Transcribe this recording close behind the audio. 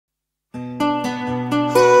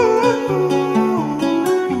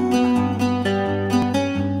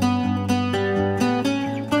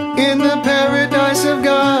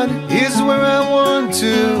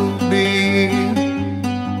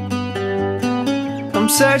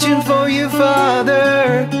searching for you,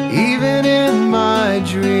 Father, even in my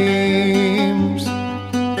dreams.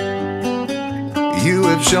 You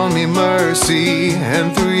have shown me mercy,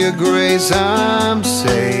 and through your grace I'm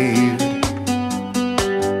saved.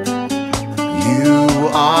 You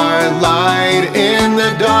are light in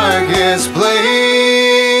the darkest place.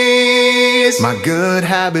 My good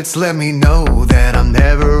habits let me know that I'm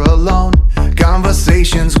never alone.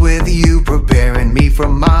 Conversations with you preparing me for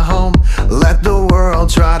my home. Let the world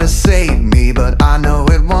try to save me, but I know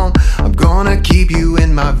it won't. I'm gonna keep you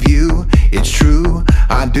in my view, it's true.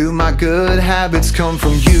 I do, my good habits come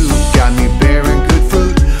from you. Got me bearing good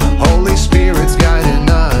fruit. Holy Spirit's guiding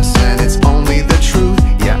us, and it's only the truth.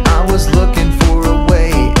 Yeah, I was looking for a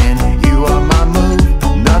way, and you are my move.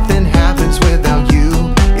 Nothing happens without you.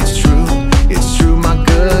 It's true, it's true. My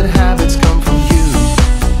good habits come from you.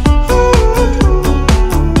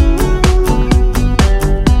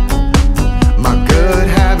 My good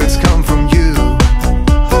habits come from you.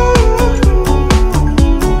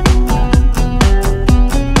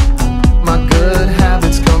 My good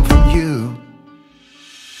habits come from you.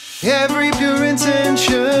 Every pure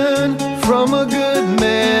intention from a good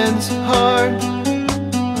man's heart,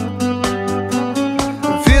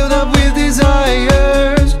 filled up with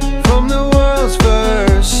desires from the world's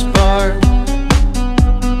first spark.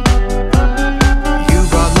 You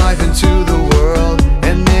brought life into the world,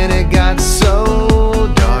 and then it got so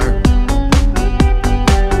dark.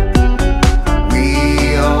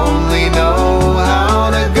 We only know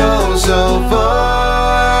how to go so far.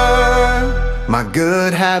 My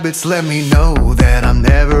good habits let me know that I'm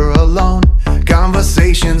never alone.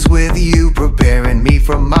 Conversations with you preparing me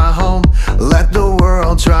for my home. Let the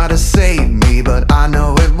world try to save me, but I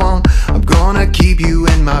know it won't. I'm gonna keep you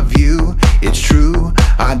in my view, it's true.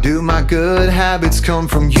 I do, my good habits come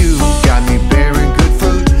from you. Got me bearing good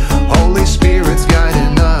fruit. Holy Spirit's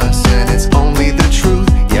guiding us, and it's only the truth.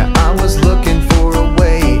 Yeah, I was looking for a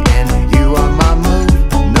way, and you are my move.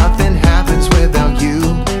 Nothing happens without you.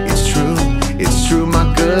 It's true, it's true. My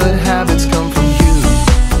good habits come from you.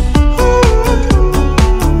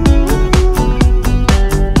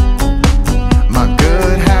 My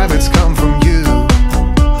good habits come from you.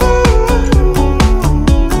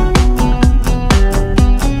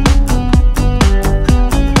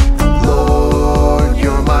 Lord,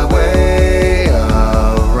 you're my way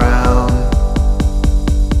around.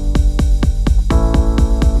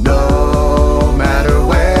 No matter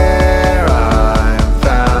where I'm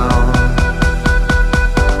found,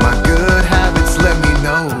 my good habits let me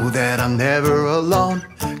know that I'm never alone.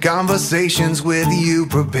 Conversations with you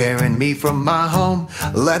preparing me for my home.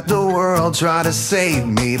 Let the world try to save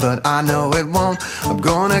me, but I know it won't. I'm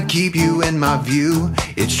gonna keep you in my view,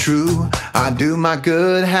 it's true. I do, my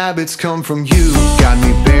good habits come from you. Got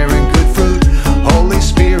me bearing good fruit. Holy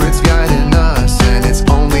Spirit's guiding us, and it's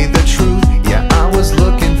only the truth. Yeah, I was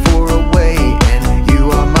looking